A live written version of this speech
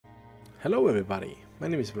Hello everybody, my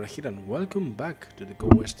name is Brahir and welcome back to the Go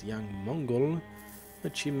West Young Mongol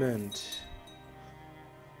achievement.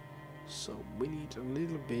 So we need a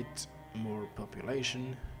little bit more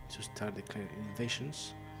population to start declaring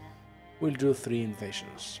invasions. We'll do 3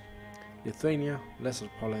 invasions. Lithuania, Lesser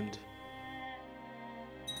Poland,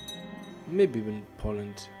 maybe even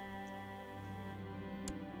Poland.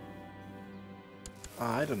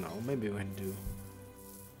 I don't know, maybe we can do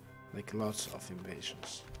like lots of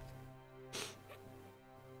invasions.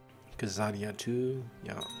 Kazaria too,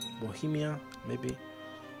 yeah, Bohemia, maybe.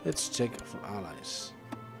 Let's check for allies.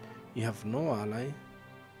 You have no ally.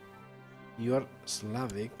 You are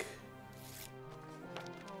Slavic.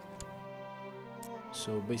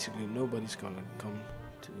 So basically nobody's gonna come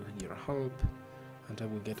to your help and I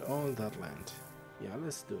will get all that land. Yeah,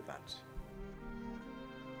 let's do that.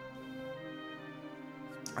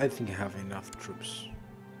 I think I have enough troops.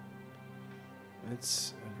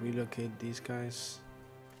 Let's relocate these guys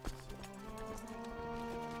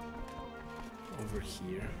over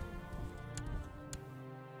here,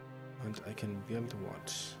 and I can build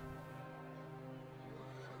what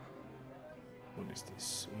is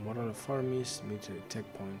this? Model of armies, military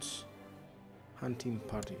tech points, hunting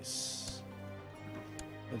parties.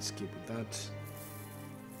 Let's keep that.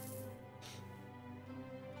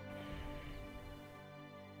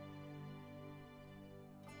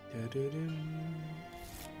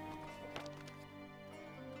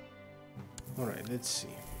 Alright, let's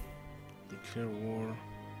see. Declare war.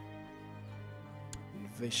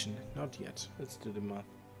 Invasion. Not yet. Let's do the math.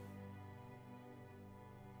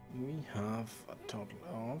 We have a total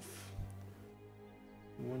of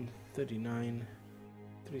 139,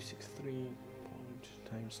 363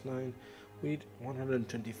 times 9. We need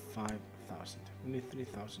 125,000. We need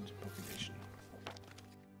 3,000 population.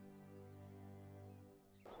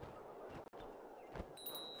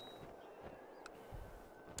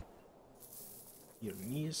 Your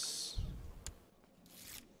niece.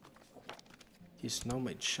 He's now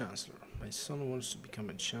my chancellor. My son wants to become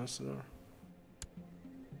a chancellor.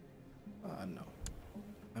 No.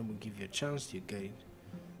 I will give you a chance. You get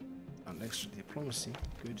an extra diplomacy.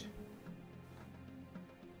 Good.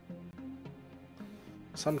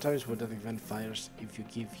 Sometimes when that event fires, if you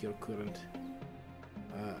give your current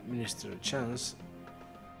minister a chance,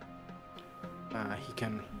 he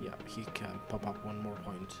can pop up one more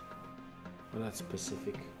point for that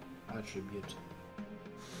specific attribute.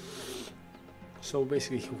 So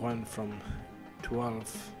basically he went from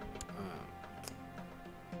 12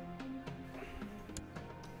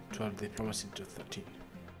 diplomacy to 13.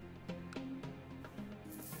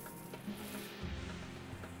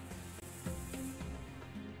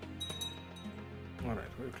 Alright,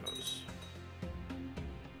 we're close.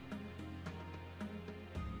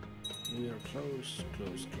 We are close.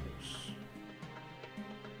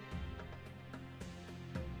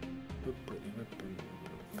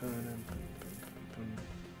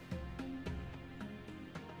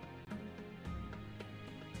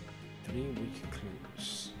 Three-week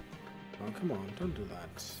close. Oh, come on, don't do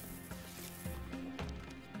that.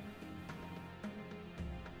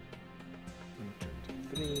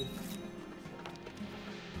 $123.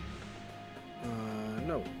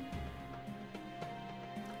 No.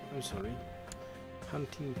 I'm sorry.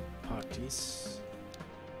 Hunting parties.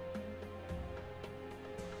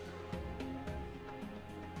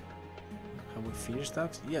 Have we finished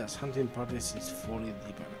that? Yes, hunting parties is fully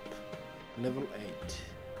developed. Level 8.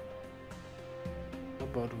 How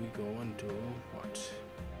about we go and do what?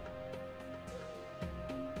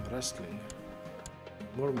 Wrestling.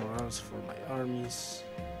 More morals for my armies.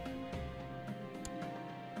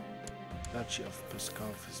 Duchy of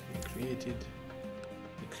Pskov has been created.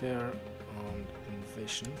 Declare on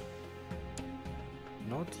invasion.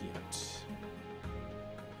 Not yet.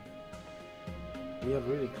 We are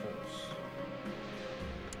really close.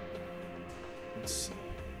 Let's see.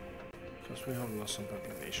 Because we have lost some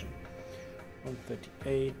population.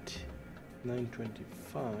 138,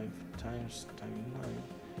 925 times 9.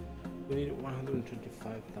 We need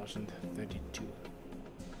 125,032.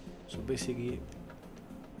 So basically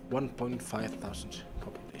 1,500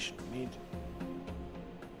 population we need.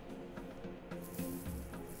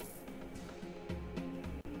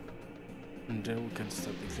 And then we can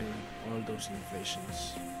start declaring all those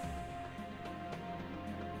invasions.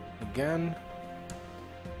 Again.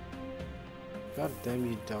 God damn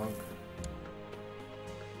you, dog.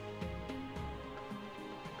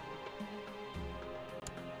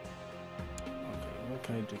 What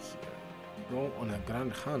can I do here? Go on a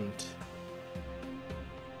grand hunt.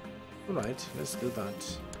 Alright, let's do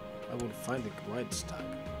that. I will find the white stag.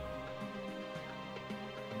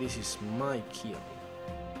 This is my kill.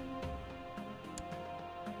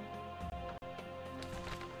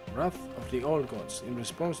 Wrath of the Old Gods. In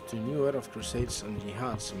response to a new era of crusades and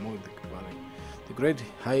jihads among the great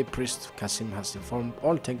High Priest Qasim has informed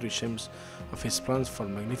all Tengri regimes of his plans for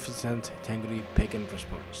magnificent Tengri pagan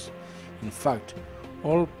response. In fact,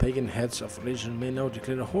 all pagan heads of religion may now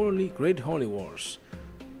declare great holy wars.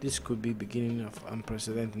 This could be beginning of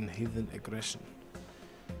unprecedented heathen aggression.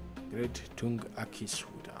 Great Tung Akis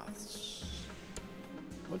with us.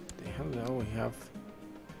 What the hell now we have?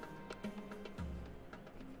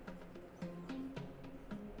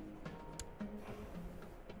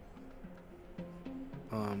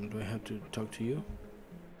 Do I have to talk to you?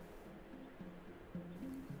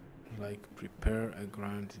 Like prepare a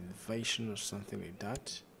grand invasion or something like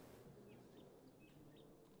that?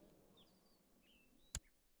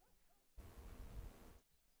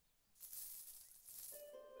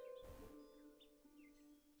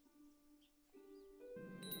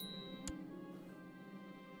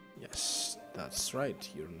 Yes, that's right.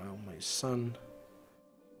 You're now my son.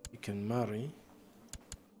 You can marry.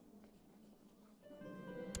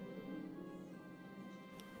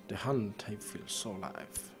 The hunt, I feel so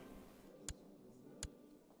alive.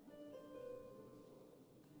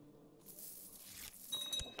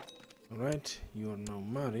 Alright, you are now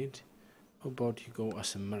married. How about you go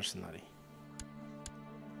as a mercenary?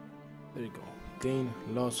 There you go. Gain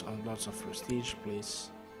lots and lots of prestige, please.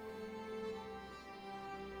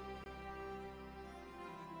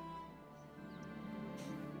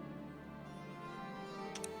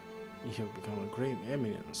 You have become a great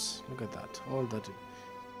eminence. Look at that. All that.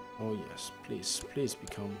 Oh yes, please, please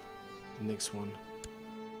become the next one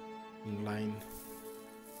in line.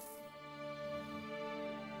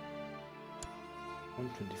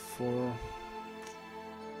 124.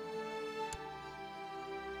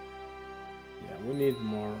 Yeah, we need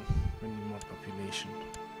more population.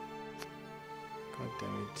 God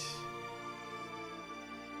damn it.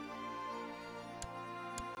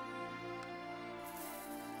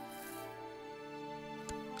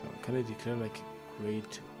 Oh, can I declare like a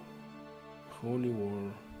great holy war?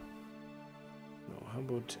 No, how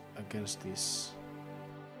about against this?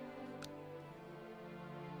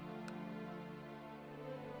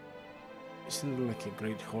 Isn't it like a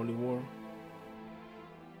great holy war?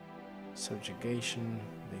 Subjugation,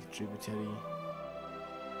 like tributary,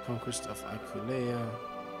 conquest of Aquileia.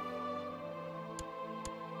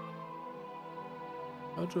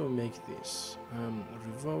 How do I make this?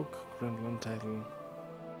 Revoke Grand Land title.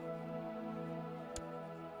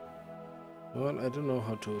 Well, I don't know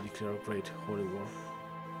how to declare a great holy war.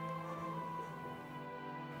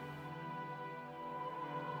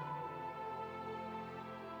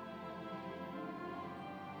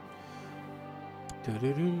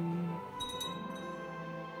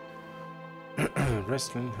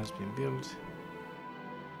 Restaurant has been built.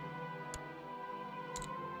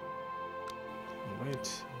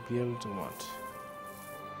 Alright, build what?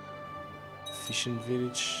 Fishing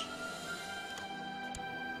village.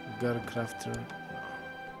 Gar crafter.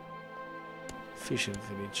 Fishing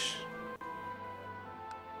village.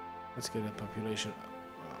 Let's get a population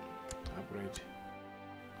upgrade.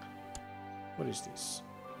 What is this?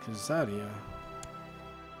 Khazaria.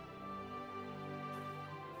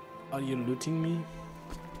 Are you looting me?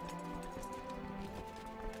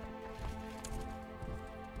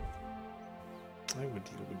 I will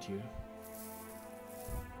deal with you.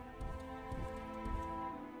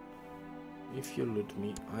 If you loot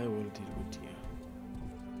me, I will deal with you.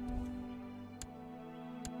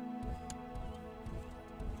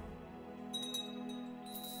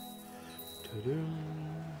 There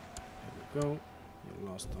we go. You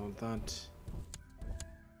lost all that.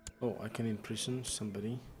 Oh, I can imprison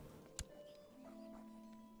somebody.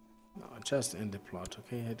 No, just end the plot,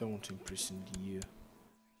 okay? I don't want to imprison you.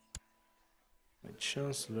 My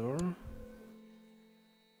chancellor.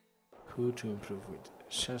 Who to improve with?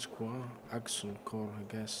 Shashqua, Axon Core, I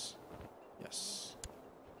guess. Yes.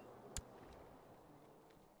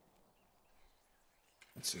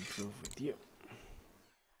 Let's improve with you.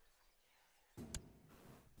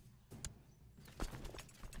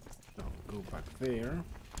 Now go back there.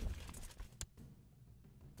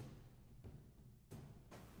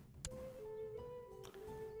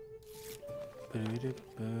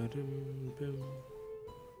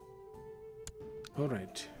 All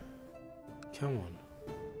right. Come on.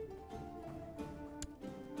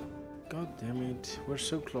 God damn it. We're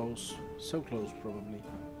so close. So close, probably.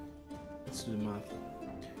 Let's do the math.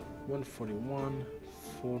 141,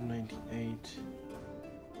 498.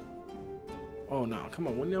 Oh, no. Come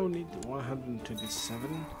on. We now need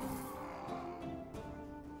 127.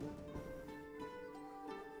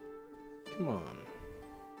 Come on.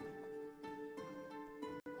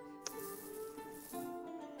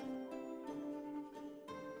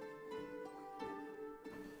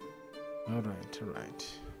 Alright, alright.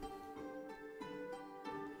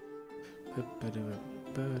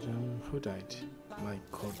 Who died? My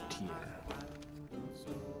courtier.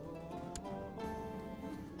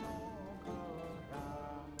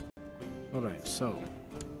 Alright, so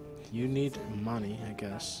you need money, I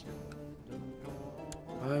guess.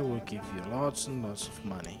 I will give you lots and lots of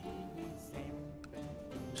money,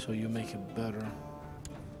 so you make a better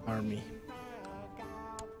army.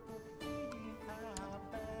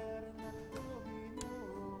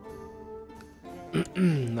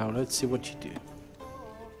 Now let's see what you do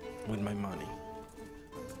with my money.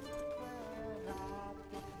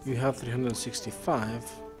 You have 365.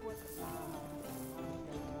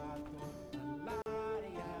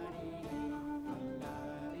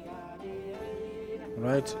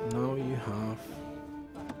 Right now you have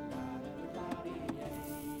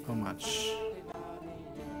how much?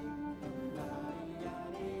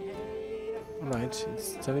 Alright,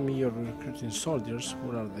 it's telling me you're recruiting soldiers.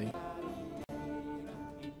 Where are they?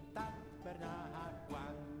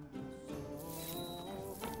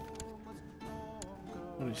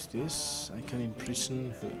 What is this? I can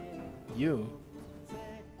imprison who? You?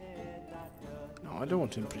 No, I don't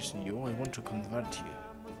want to imprison you. I want to convert you.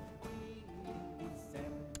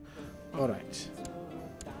 Alright.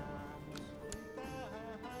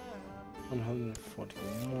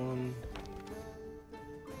 141.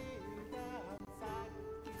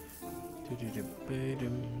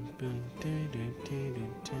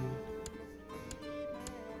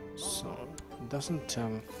 So, it doesn't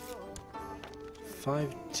tell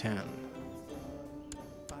 510.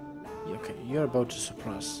 Okay, you're about to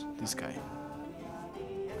suppress this guy.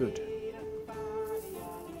 Good.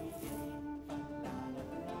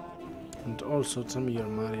 And also tell me you're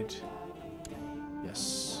married.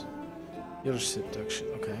 Yes. You're seduction,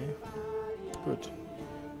 okay. Good.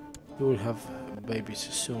 You will have babies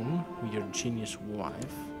soon with your genius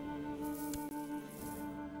wife.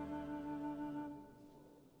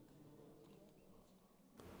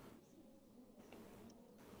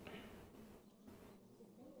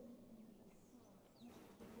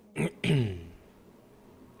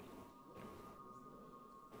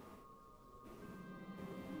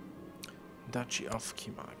 Duchy of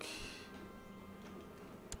Kimak.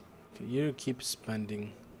 Okay, you keep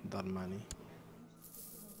spending that money.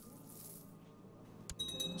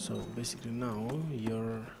 So basically now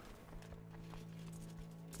you're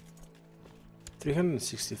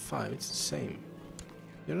 365, it's the same.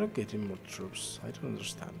 You're not getting more troops, I don't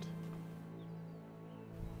understand.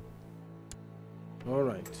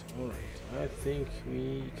 Alright, I think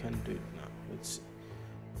we can do it now. It's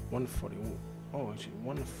 140. Oh, actually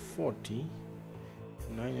 140.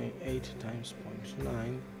 998 times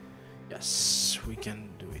 0.9. Yes, we can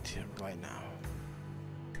do it here right now.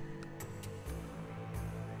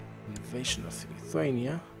 Invasion of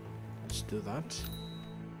Lithuania. Let's do that.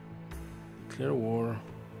 Declare war.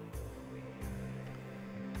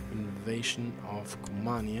 Invasion of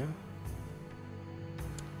Kumania.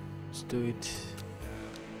 Let's do it.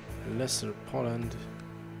 Lesser Poland.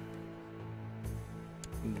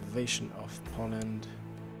 Invasion of Poland.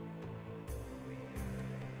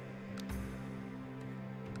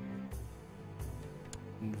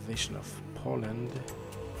 Invasion of Poland.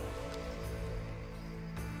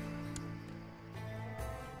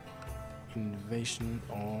 Invasion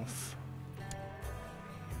of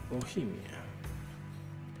Bohemia.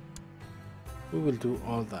 We will do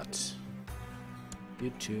all that.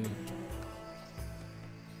 You too.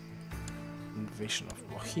 Invasion of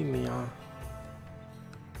Bohemia.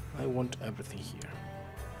 I want everything here.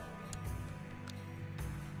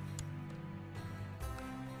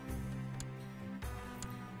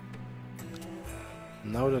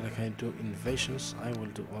 Now that I can do invasions, I will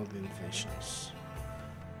do all the invasions.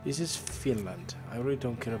 This is Finland. I really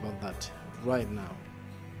don't care about that right now.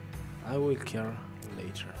 I will care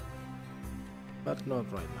later, but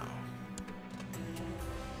not right now.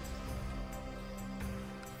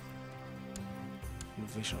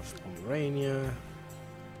 Invasion of Pomerania.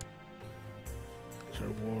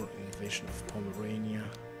 Declare war. Invasion of Pomerania.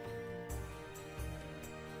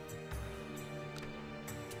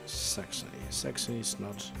 Saxony. Saxony is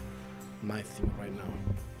not my thing right now.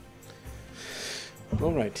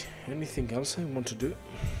 Alright, anything else I want to do?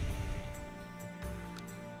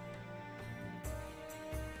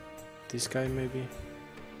 This guy maybe?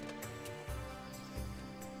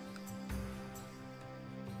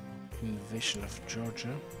 Invasion of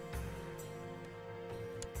Georgia.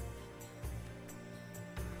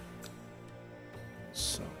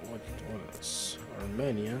 what else?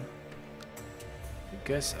 Armenia. I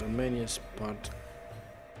guess Armenia is part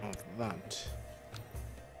of that.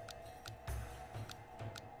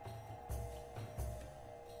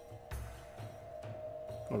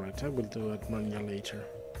 Alright, I will do Armenia later.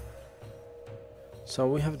 So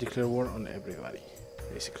we have declared war on everybody,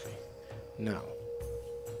 basically. Now,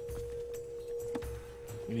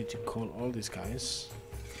 we need to call all these guys.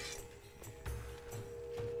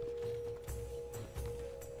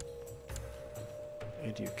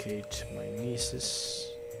 Educate my nieces.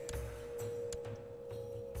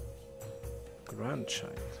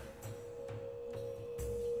 Grandchild.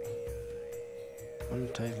 One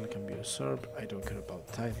title can be usurped. I don't care about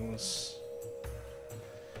titles.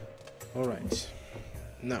 Alright.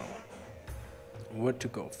 Now, where to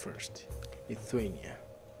go first? Lithuania.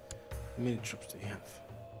 How many troops do you have?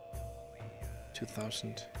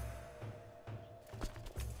 2,000.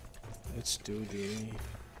 Let's do the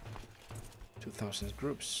 2,000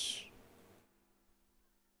 groups.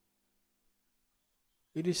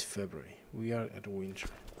 It is February. We are at winter.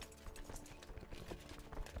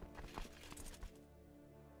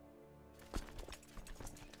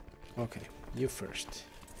 Okay, you first.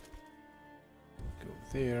 Go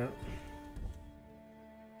there.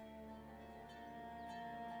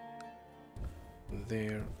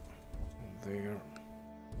 There. There.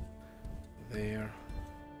 There.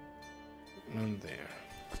 And there.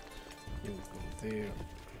 You will go there.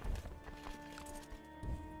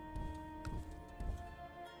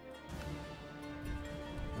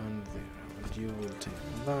 And there. And you will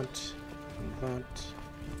take that. And that.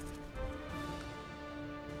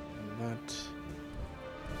 That.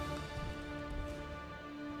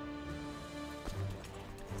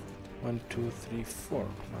 One, two, three, four.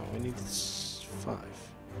 Now we need 5.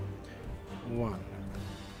 1,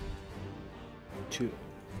 2,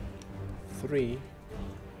 3,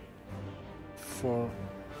 4,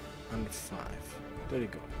 and 5. There you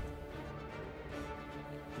go.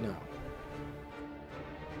 Now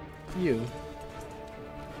you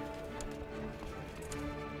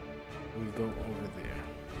will go over there,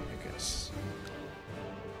 I guess.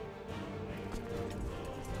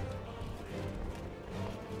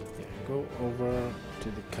 Yeah, go over to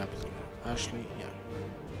the capital. Ashley, yeah.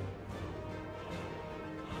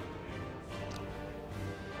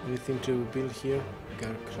 Anything to build here?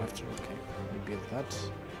 Crafter, okay. We build that.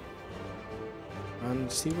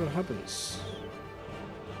 And see what happens.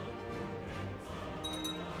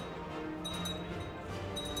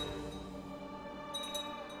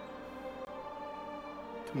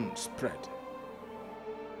 Come on, spread.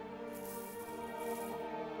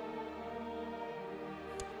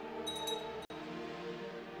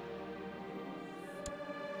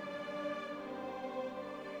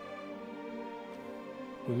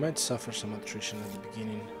 We might suffer some attrition at the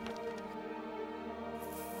beginning.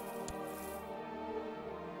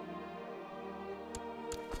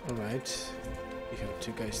 Alright, we have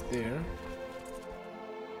 2 guys there.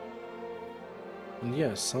 And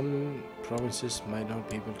yeah, some provinces might not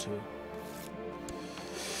be able to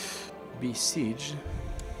besiege,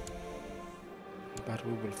 but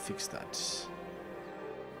we will fix that.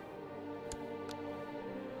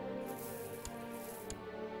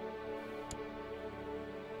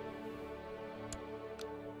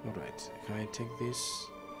 Alright, can I take this?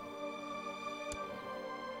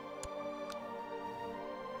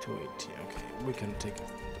 280, okay, we can take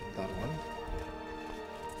that one.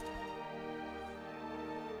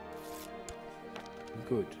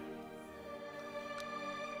 Good.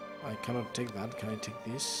 I cannot take that, can I take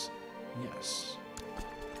this? Yes.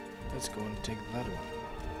 Let's go and take that one.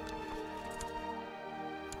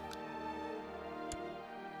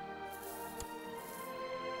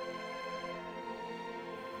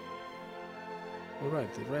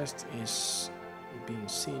 Alright, the rest is being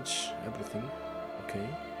siege, everything. Okay.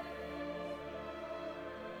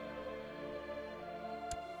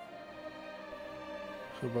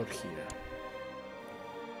 How about here?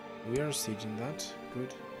 We are sieging that.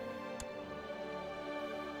 Good.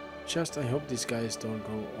 Just I hope these guys don't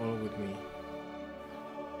go all with me,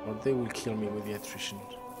 or they will kill me with the attrition.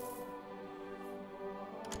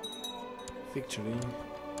 Victory.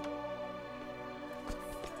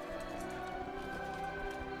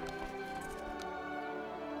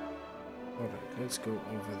 Alright, let's go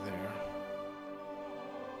over there.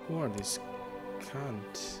 Who are these?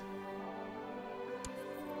 Can't.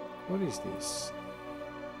 What is this?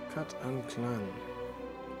 Cut and clan.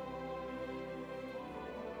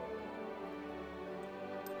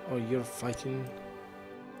 Oh, you're fighting.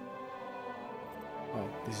 Oh,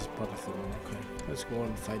 this is part of the war. Okay, let's go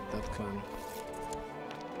and fight that clan.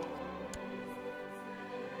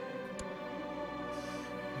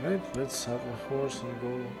 Right, let's have a horse and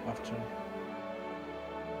go after.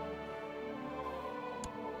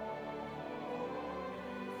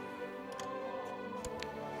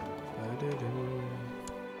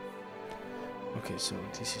 Okay, so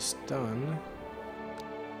this is done.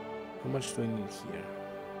 How much do I need here?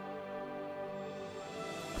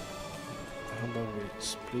 How about we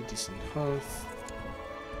split this in half?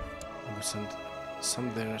 And we send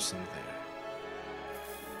some there, some there.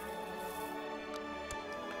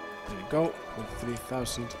 There you go. With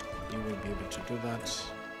 3,000, you will be able to do that.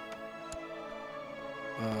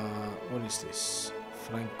 What is this?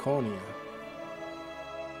 Franconia.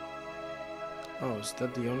 Oh, is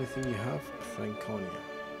that the only thing you have? Franconia.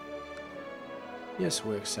 Yes,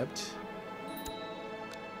 we accept.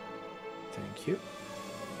 Thank you.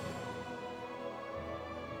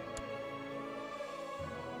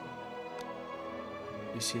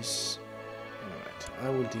 This is... Alright, I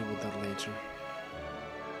will deal with that later.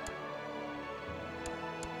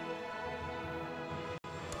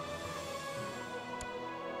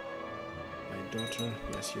 My daughter.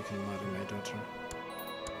 Yes, you can marry my daughter.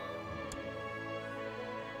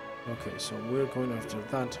 Okay, so we're going after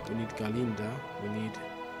that. We need Galinda. We need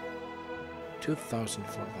 2,000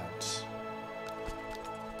 for that.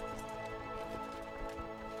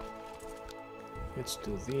 Let's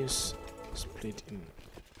do this. Split in...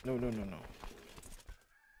 No.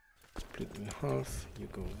 Split in half. You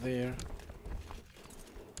go there.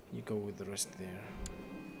 You go with the rest there.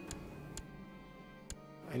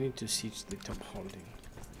 I need to siege the top holding.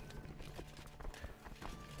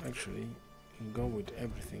 Actually, go with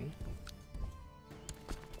everything.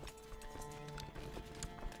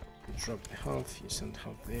 You drop the half, you send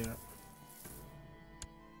half there.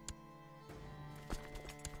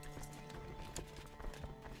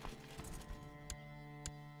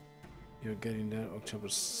 You're getting there October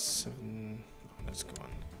 7. Let's go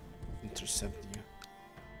on. Intercept you.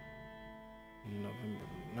 November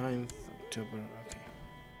 9th, October, okay.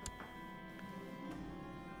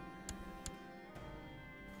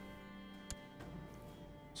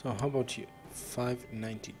 So how about you?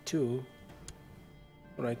 592.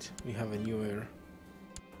 Alright, we have a new heir.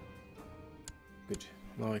 Good.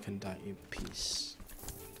 Now I can die in peace.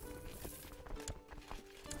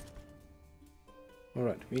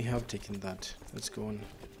 Alright, we have taken that. Let's go and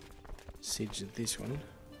siege this one.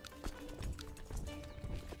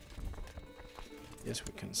 Yes,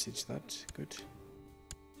 we can siege that. Good.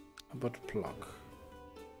 How about block?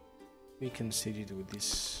 We can siege it with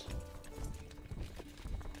this.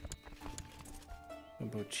 How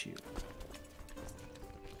about you?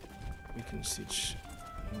 We can siege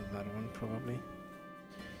that one probably.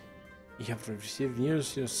 You have received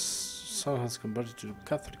news your son has converted to the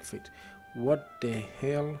Catholic faith. What the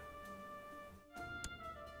hell?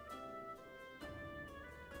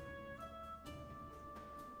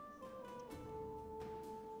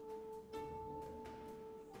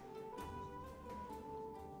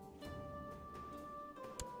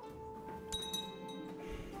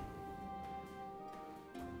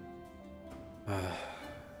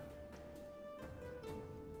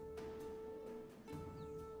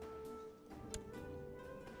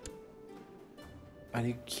 Are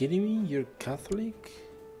you kidding me? You're Catholic?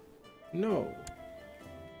 No.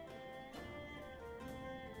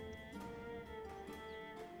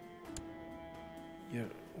 You're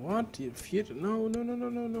what? You're feared? No.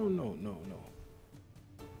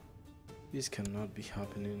 This cannot be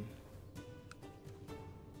happening.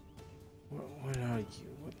 Where are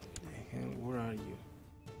you? What the hell? Where are you?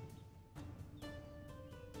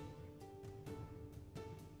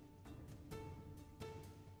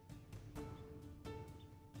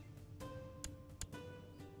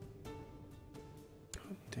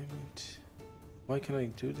 Damn it. Why can I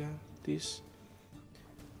do that? This?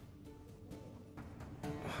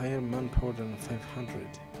 Higher manpower than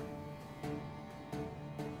 500.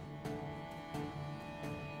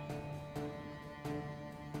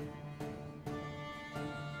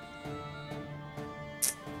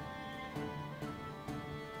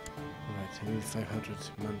 Alright, I need 500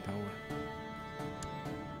 manpower.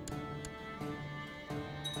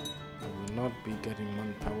 I will not be getting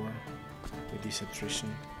manpower with this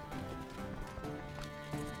attrition.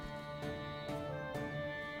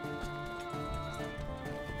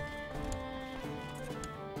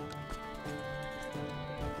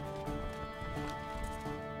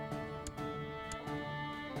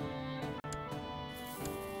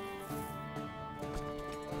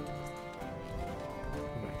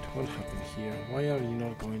 What happened here? Why are you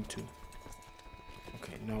not going to?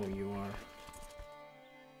 Okay, now you are.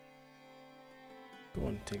 Go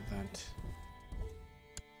and take that.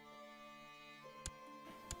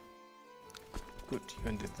 Good, you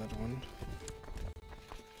ended that one.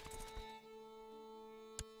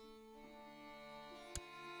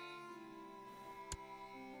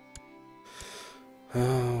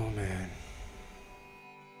 Oh man.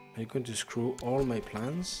 Are you going to screw all my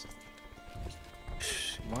plans?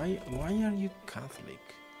 Why are you Catholic?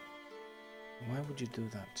 Why would you do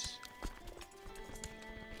that?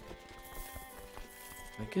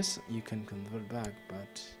 I guess you can convert back,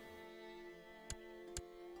 but...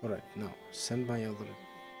 Alright, now, send my other...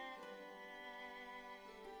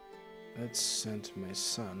 Let's send my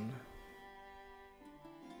son...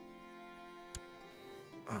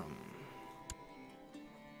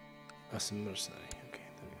 as a mercenary. Okay,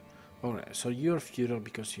 there we go. Alright, so you're feudal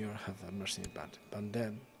because you have a mercenary band, but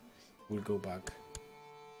then we'll go back.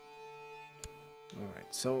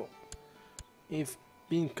 Alright, so if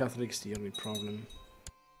being Catholic is the only problem,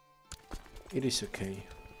 it is okay.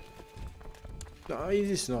 No,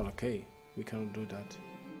 it is not okay. We cannot do that.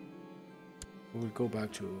 We will go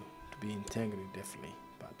back to be integrity, definitely,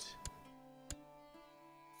 but...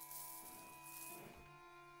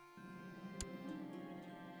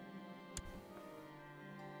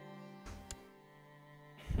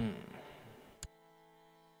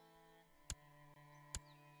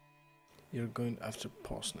 You're going after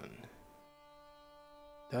Poznan.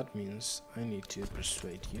 That means I need to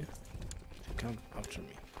persuade you to come after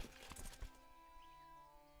me.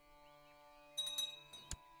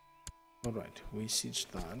 Alright, we siege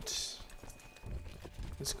that.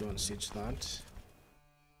 Let's go and siege that.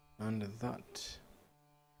 And that.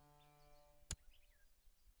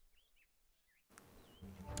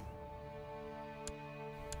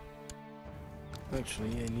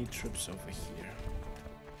 Actually, I need troops over here.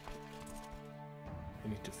 I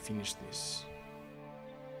need to finish this.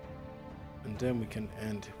 And then we can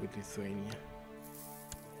end with Lithuania.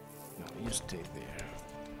 No, you stay there.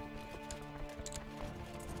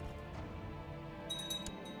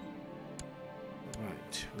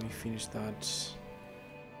 Right, we finish that.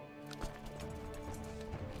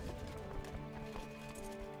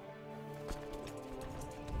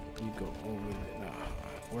 You go over there. No,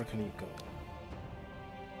 where can you go?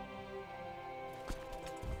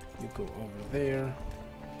 You go over there.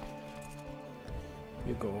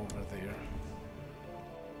 You go over there.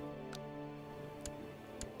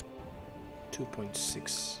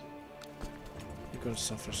 2.6. You're gonna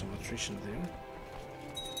suffer some attrition there.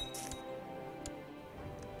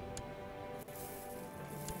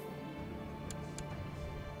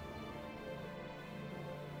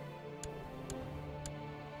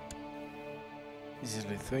 This is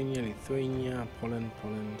Lithuania, Poland.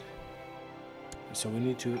 So we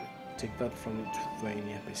need to take that from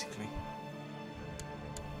Lithuania, basically.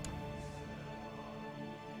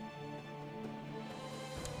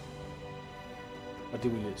 What do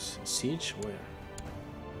we lose? Siege? Where?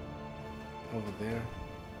 Over there.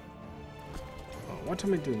 Oh, what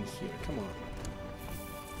am I doing here? Come on.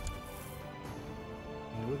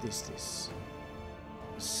 What is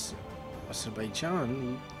this? Azerbaijan?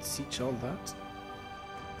 You siege all that?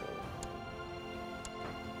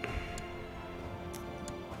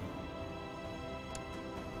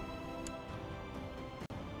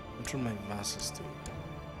 What are my vassals doing?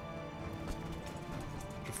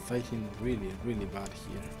 Fighting really bad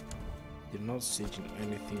here. You're not sieging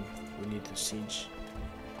anything. We need to siege.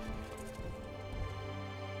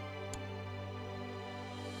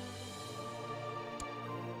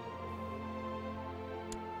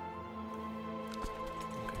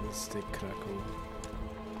 Okay, let's take Krakow.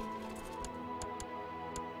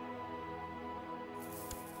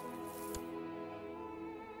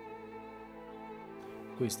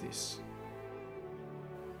 Who is this?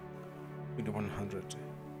 With 100.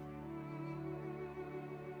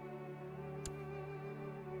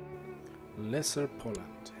 Lesser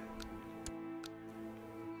Poland.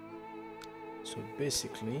 So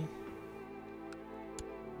basically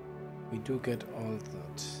we do get all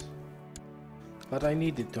that, but I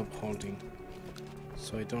need the top holding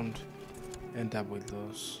so I don't end up with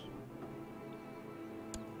those.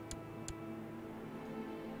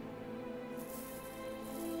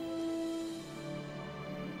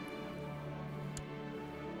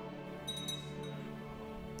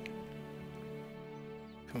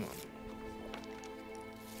 Come on.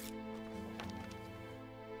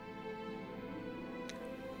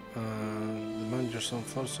 The manager's on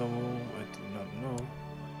Kosovo, I did not know.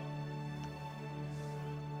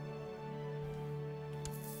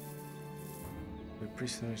 The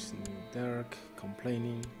prisoners in Derek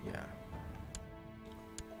complaining, yeah.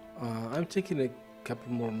 I'm taking a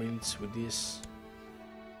couple more minutes with this.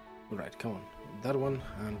 Alright, come on. That one,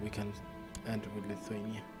 and we can end with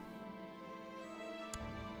Lithuania.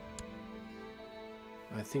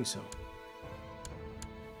 I think so.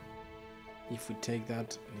 If we take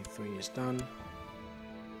that, Lithuania is done.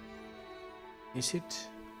 Is it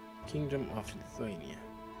Kingdom of Lithuania?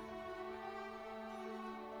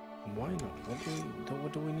 Why not?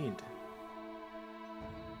 What do we need?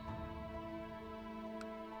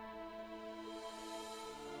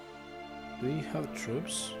 Do you have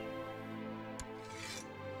troops?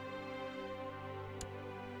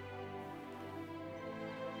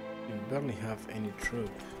 You barely have any troop.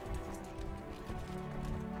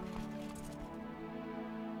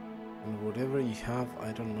 And whatever you have,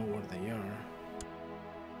 I don't know where they are.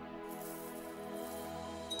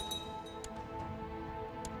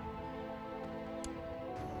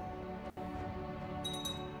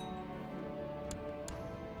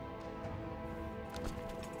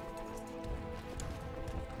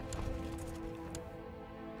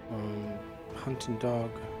 Hunting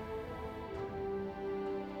dog.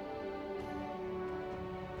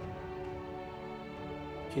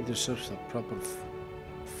 He deserves a proper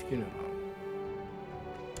funeral.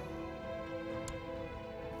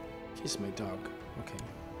 He's my dog. Okay.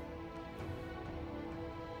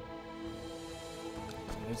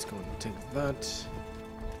 Let's go and take that.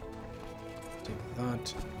 Take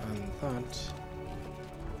that and that.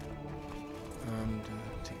 And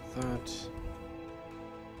take that.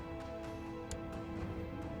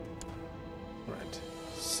 Right.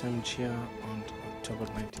 Samchia on October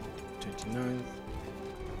 1929.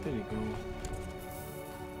 There you go.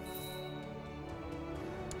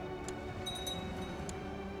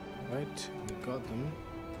 Right, we got them.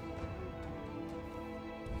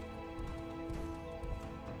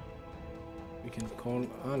 We can call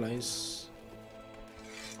allies.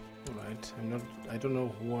 Alright, I don't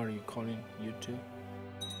know who are you calling, you two.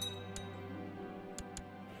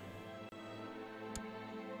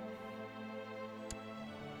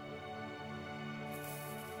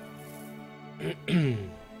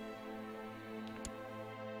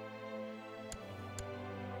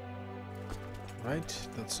 Right,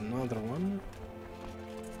 that's another one.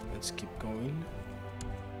 Let's keep going.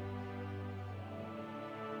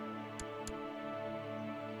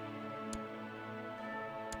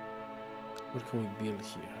 What can we build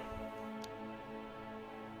here?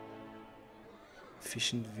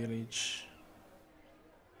 Fishing village.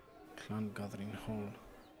 Clan gathering hall.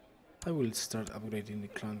 I will start upgrading the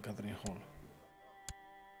clan gathering hall.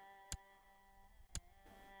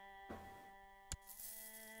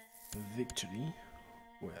 Victory?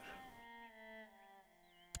 Where?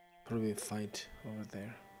 Probably a fight over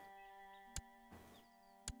there.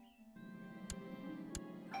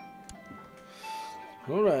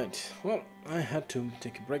 Alright, well, I had to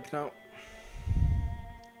take a break now.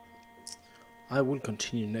 I will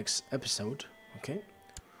continue next episode, okay?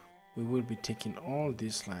 We will be taking all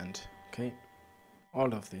this land, okay?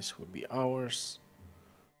 All of this will be ours.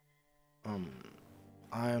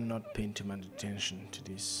 I am not paying too much attention to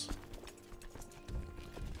this.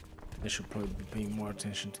 I should probably be paying more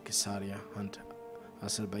attention to Caesarea and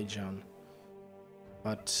Azerbaijan.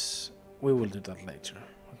 But we will do that later,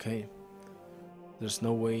 okay? There's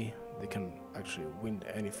no way they can actually win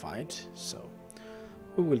any fight, so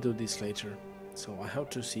we will do this later. So I hope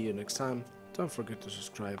to see you next time. Don't forget to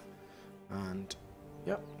subscribe, and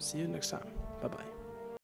yeah, see you next time. Bye bye.